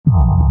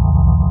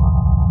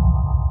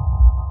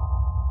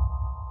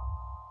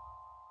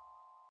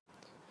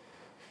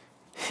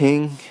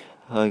Ting.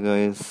 Hi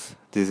guys,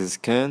 this is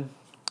Ken.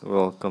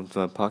 Welcome to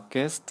my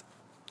podcast.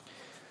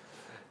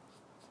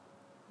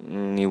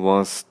 It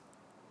was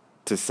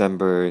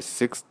December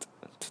 6th,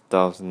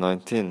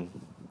 2019.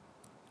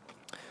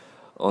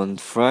 On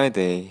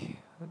Friday,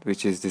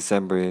 which is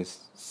December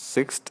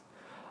 6th,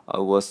 I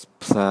was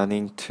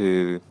planning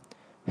to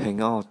hang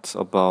out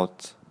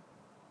about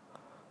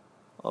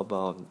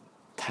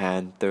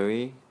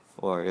 10:30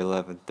 or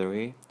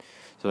 11:30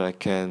 so I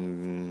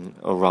can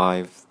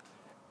arrive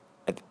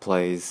at the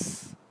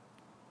place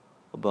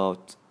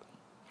about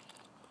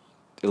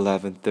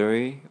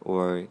 11:30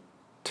 or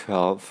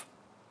 12,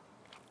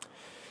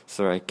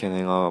 so I can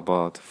hang out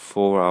about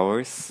 4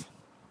 hours.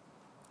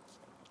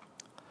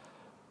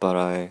 But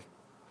I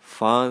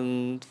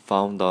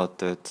found out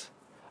that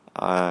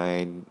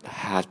I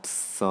had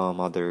some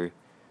other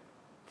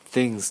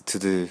things to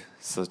do,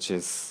 such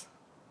as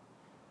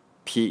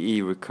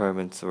PE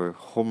requirements or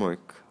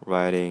homework,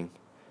 writing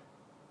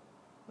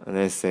an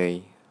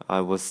essay. I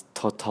was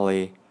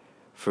totally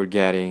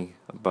forgot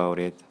about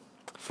it,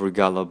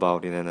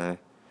 and I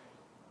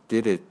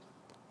did it.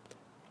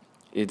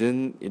 It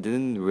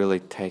didn't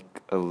really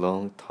take a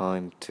long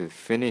time to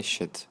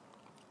finish it.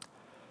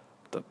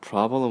 The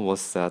problem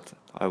was that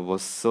I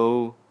was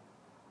so,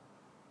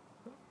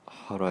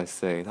 how do I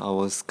say it? I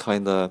was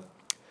kind of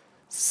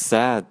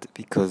sad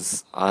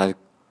because I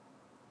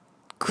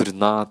could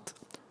not,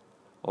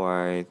 or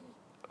I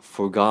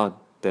forgot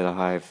that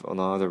I have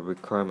another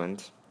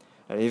requirement.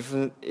 And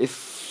even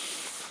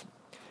if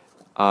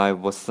I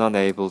was not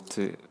able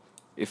to,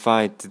 if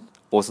I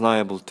was not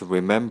able to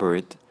remember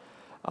it,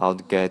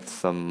 I'd get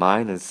some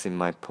minus in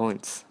my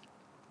points.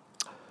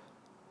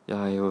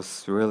 Yeah, I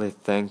was really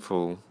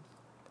thankful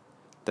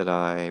that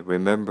I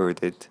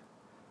remembered it.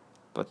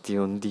 But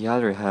on the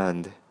other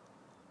hand,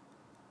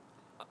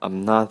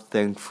 I'm not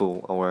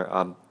thankful, or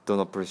I don't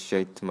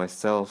appreciate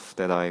myself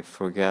that I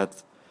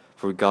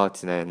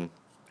forgotten and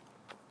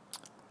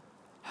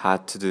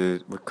had to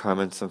do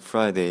requirements on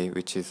Friday,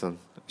 which is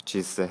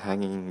the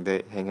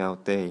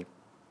hangout day.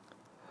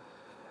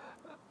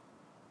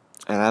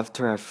 And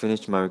after I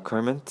finished my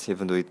requirement,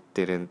 even though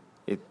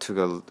it took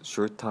a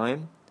short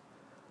time,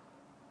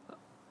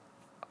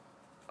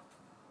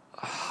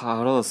 I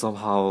don't know,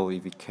 somehow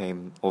it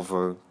became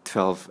over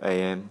 12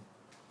 a.m.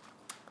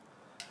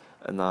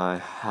 and I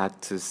had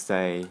to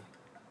stay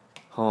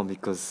home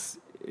because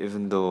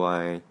even though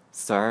I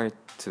start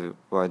to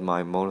ride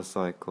my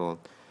motorcycle,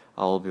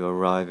 I'll be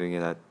arriving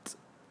at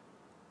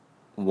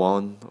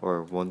 1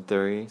 or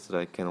 1:30, so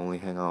that I can only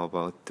hang out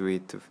about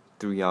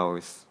 3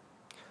 hours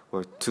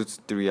or 2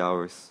 to 3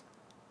 hours.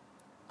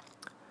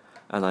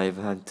 And I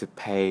even had to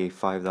pay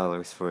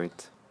 $5 for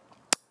it,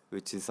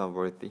 which is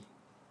unworthy.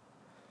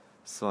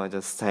 So I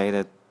just stayed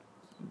at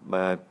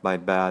my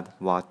bed,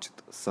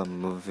 watched some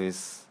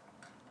movies,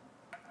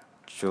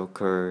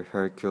 Joker,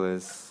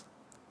 Hercules,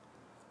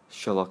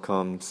 Sherlock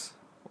Holmes,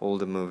 all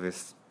the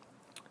movies.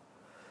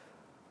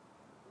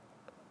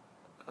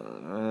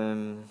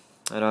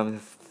 And I'm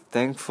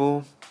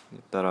thankful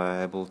that I'm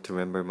able to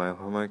remember my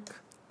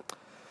homework.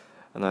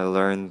 And I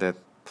learned that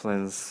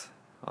plans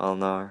are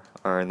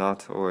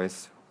not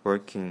always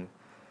working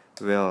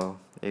well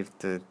if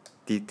the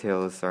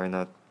details are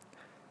not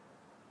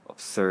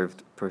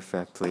observed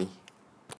perfectly.